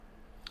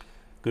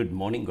Good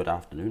morning, good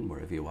afternoon,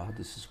 wherever you are.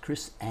 This is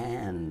Chris,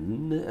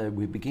 and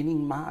we're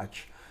beginning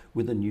March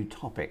with a new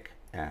topic.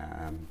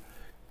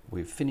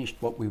 We've finished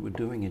what we were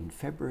doing in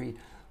February.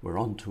 We're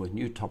on to a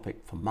new topic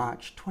for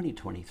March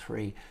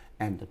 2023,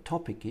 and the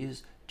topic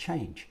is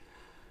change.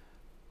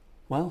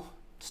 Well,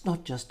 it's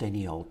not just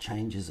any old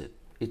change, is it?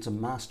 It's a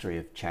mastery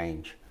of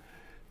change.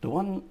 The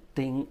one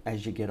thing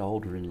as you get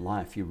older in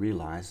life you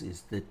realize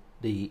is that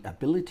the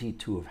ability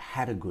to have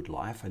had a good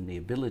life and the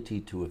ability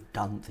to have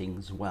done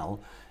things well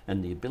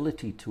and the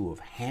ability to have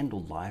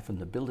handled life and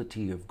the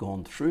ability to have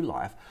gone through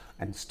life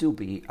and still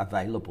be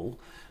available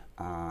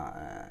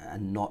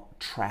and not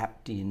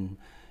trapped in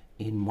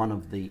one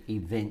of the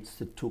events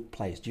that took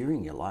place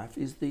during your life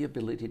is the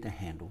ability to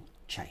handle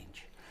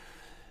change.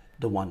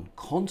 The one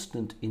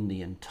constant in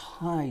the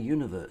entire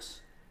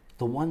universe,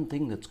 the one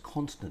thing that's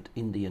constant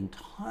in the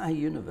entire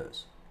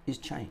universe is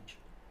change.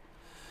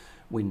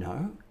 We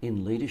know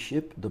in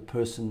leadership, the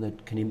person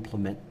that can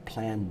implement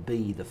Plan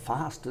B the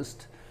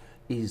fastest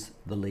is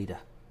the leader.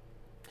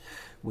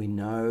 We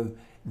know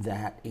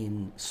that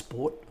in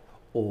sport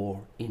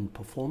or in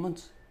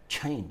performance,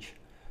 change,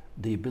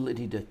 the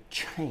ability to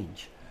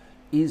change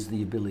is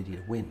the ability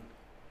to win.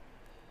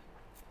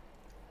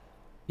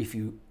 If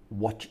you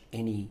watch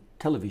any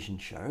television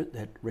show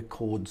that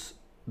records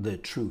the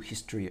true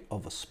history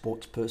of a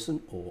sports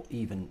person or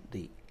even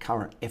the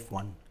current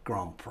F1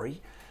 Grand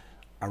Prix,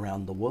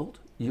 around the world,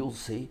 you'll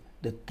see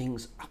that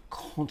things are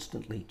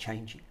constantly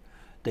changing.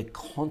 They're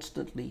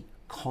constantly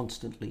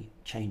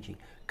changing.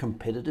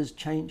 Competitors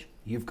change,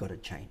 you've got to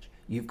change.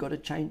 You've got to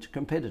change,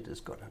 competitors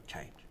got to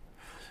change.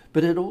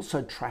 But it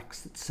also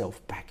tracks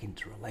itself back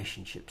into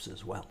relationships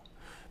as well.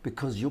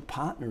 Because your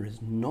partner is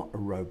not a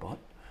robot,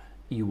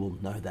 you will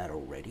know that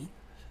already.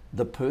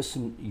 The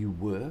person you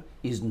were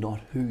is not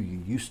who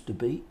you used to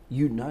be,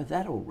 you know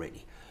that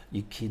already.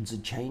 Your kids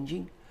are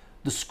changing,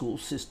 the school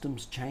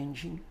system's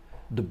changing,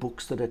 the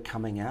books that are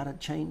coming out are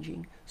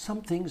changing.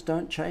 Some things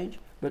don't change,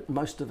 but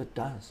most of it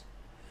does.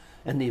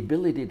 And the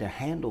ability to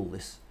handle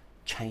this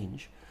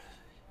change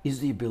is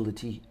the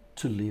ability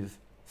to live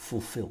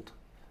fulfilled,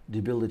 the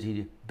ability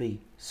to be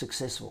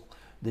successful,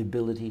 the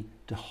ability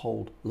to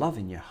hold love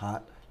in your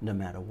heart no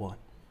matter what.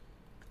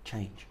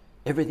 Change.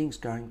 Everything's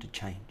going to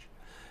change.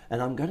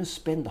 And I'm going to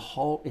spend the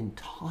whole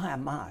entire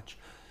March,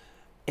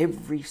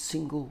 every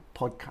single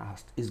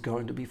podcast is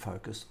going to be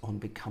focused on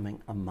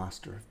becoming a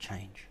master of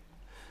change.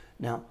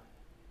 Now,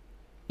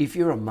 if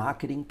you're a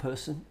marketing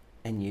person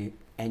and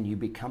you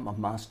become a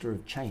master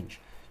of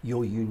change,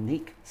 your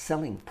unique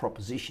selling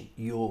proposition,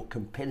 your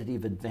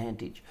competitive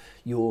advantage,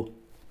 your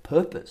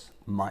purpose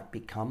might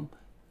become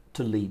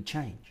to lead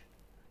change.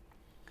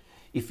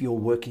 If you're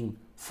working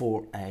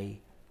for a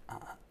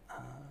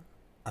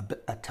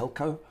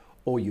telco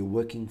or you're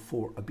working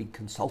for a big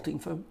consulting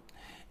firm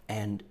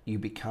and you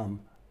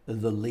become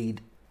the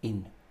lead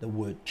in the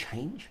word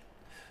change,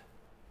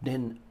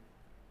 then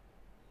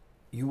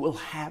you will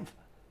have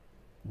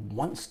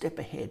one step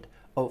ahead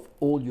of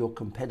all your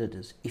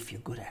competitors if you're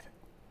good at it.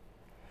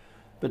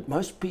 But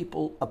most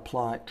people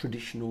apply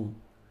traditional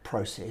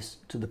process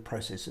to the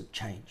process of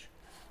change.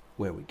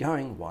 Where are we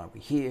going? Why are we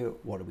here?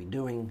 What are we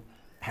doing?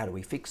 How do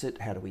we fix it?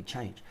 How do we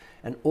change?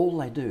 And all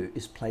they do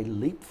is play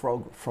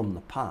leapfrog from the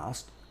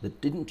past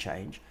that didn't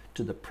change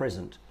to the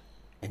present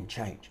and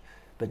change.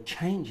 But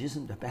change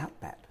isn't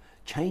about that.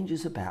 Change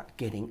is about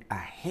getting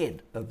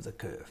ahead of the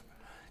curve.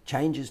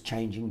 Change is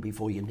changing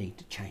before you need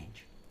to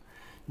change.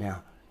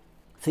 Now,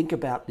 think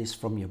about this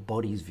from your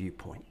body's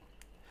viewpoint.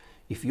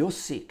 If you're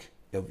sick,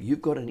 if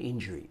you've got an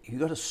injury,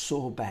 you've got a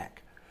sore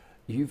back,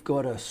 you've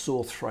got a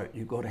sore throat,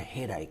 you've got a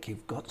headache,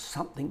 you've got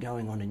something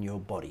going on in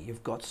your body,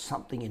 you've got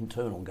something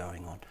internal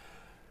going on,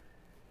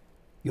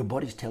 your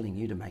body's telling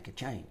you to make a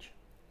change.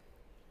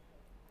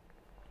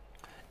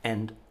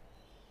 And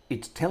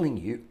it's telling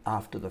you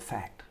after the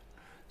fact.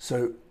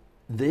 So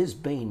there's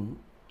been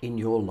in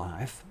your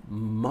life,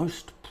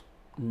 most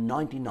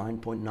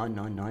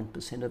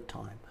 99.999% of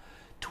time,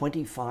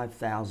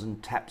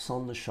 25,000 taps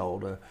on the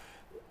shoulder,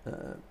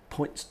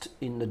 points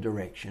in the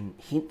direction,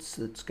 hints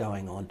that's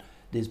going on.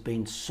 There's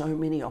been so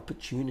many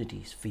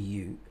opportunities for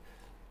you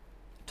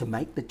to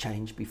make the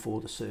change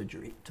before the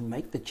surgery, to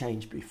make the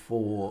change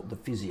before the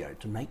physio,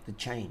 to make the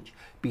change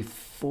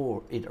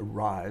before it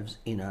arrives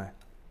in a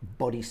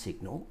body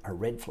signal, a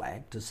red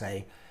flag to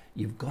say,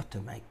 you've got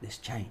to make this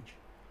change.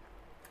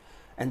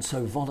 And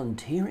so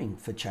volunteering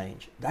for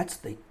change, that's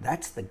the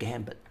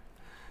gambit.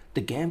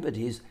 The gambit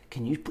is,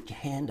 can you put your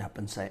hand up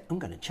and say, I'm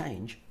going to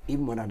change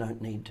even when I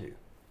don't need to?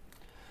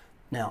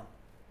 Now,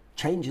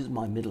 change is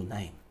my middle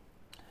name.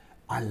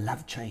 I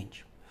love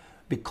change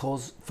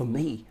because for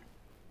me,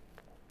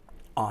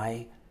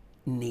 I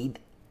need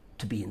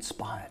to be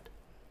inspired.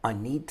 I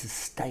need to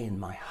stay in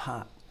my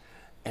heart.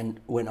 And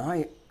when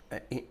our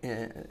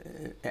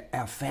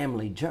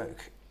family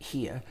joke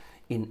here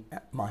in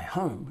my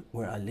home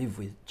where I live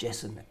with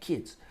Jess and the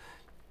kids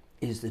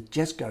is that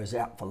Jess goes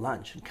out for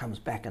lunch and comes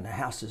back and the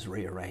house is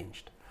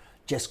rearranged.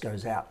 Jess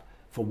goes out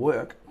for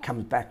work,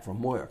 comes back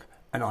from work,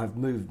 and I've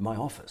moved my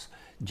office.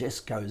 Jess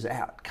goes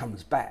out,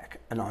 comes back,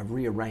 and I've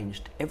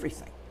rearranged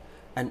everything.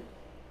 And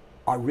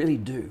I really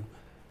do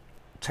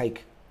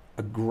take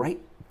a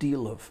great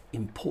deal of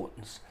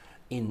importance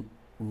in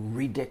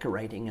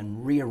redecorating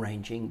and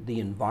rearranging the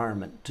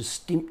environment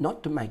to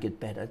not to make it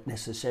better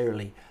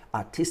necessarily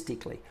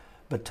artistically,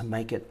 but to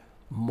make it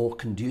more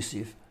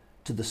conducive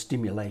to the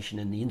stimulation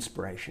and the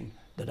inspiration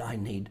that I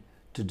need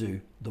to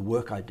do the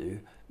work I do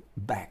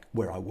back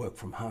where I work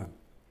from home.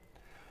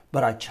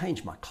 But I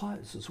change my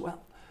clothes as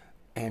well,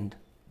 and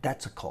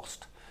that's a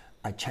cost.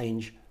 I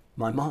change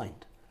my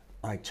mind.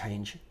 I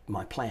change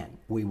my plan.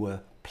 We were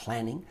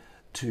planning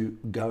to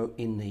go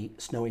in the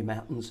Snowy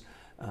Mountains,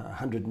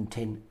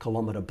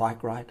 110-kilometre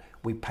bike ride.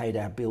 We paid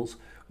our bills.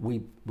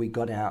 We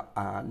got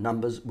our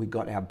numbers. We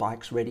got our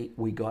bikes ready.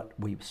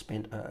 We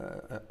spent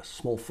a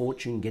small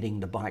fortune getting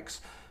the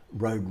bikes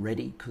road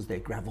ready because they're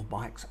gravel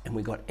bikes, and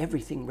we got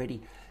everything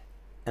ready,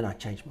 and I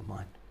changed my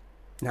mind.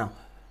 Now,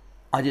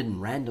 I didn't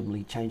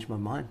randomly change my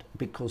mind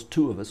because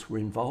two of us were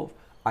involved.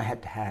 I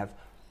had to have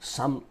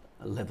some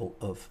level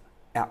of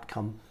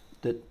outcome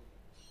that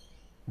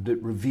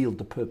revealed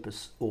the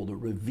purpose or that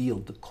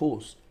revealed the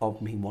cause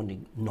of me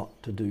wanting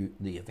not to do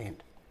the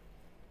event.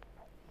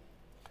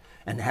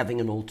 And having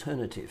an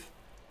alternative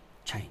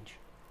change.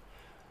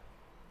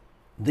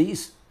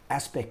 These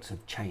aspects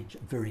of change are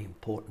very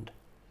important.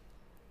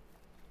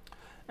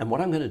 And what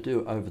I'm going to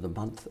do over the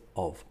month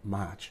of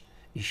March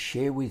is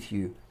share with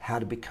you how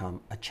to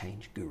become a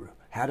change guru,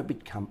 how to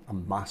become a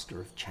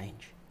master of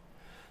change.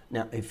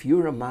 Now, if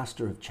you're a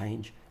master of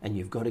change and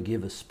you've got to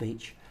give a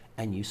speech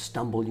and you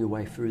stumble your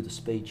way through the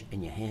speech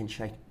and your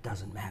handshake,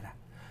 doesn't matter.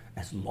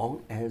 As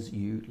long as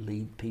you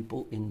lead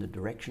people in the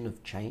direction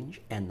of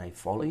change and they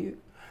follow you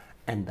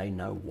and they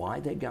know why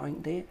they're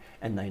going there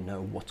and they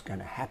know what's going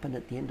to happen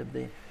at the end of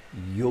there,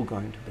 you're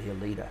going to be a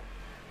leader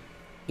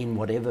in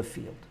whatever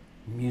field: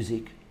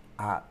 music,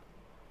 art,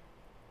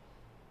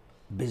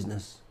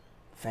 business,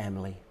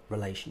 family,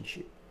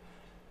 relationship.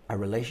 A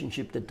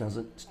relationship that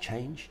doesn't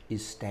change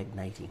is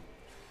stagnating.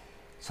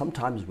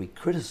 Sometimes we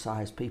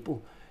criticize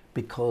people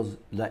because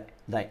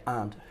they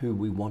aren't who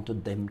we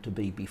wanted them to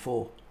be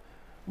before.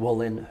 Well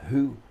then,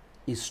 who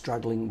is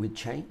struggling with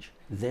change?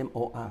 Them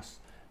or us?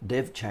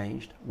 They've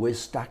changed. We're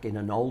stuck in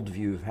an old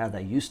view of how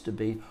they used to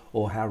be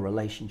or how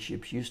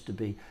relationships used to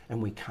be,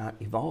 and we can't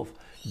evolve.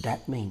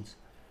 That means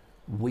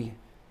we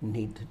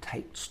need to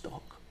take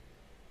stock.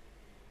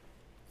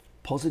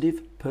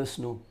 Positive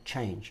personal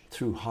change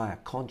through higher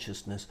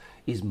consciousness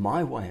is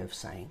my way of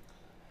saying,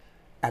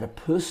 at a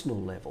personal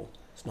level,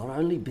 it's not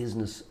only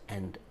business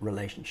and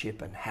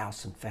relationship and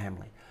house and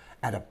family.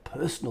 At a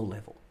personal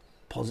level,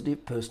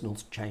 positive personal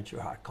change through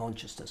higher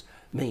consciousness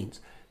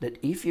means that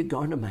if you're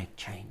going to make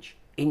change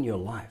in your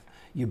life,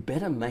 you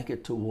better make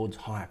it towards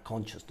higher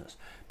consciousness,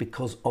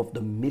 because of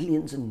the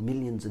millions and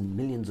millions and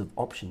millions of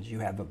options you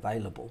have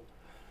available.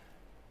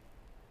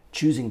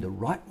 Choosing the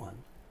right one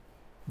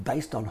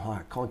based on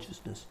higher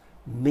consciousness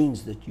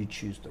means that you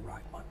choose the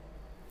right one.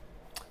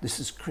 This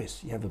is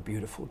Chris. You have a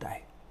beautiful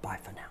day. Bye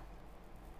for now.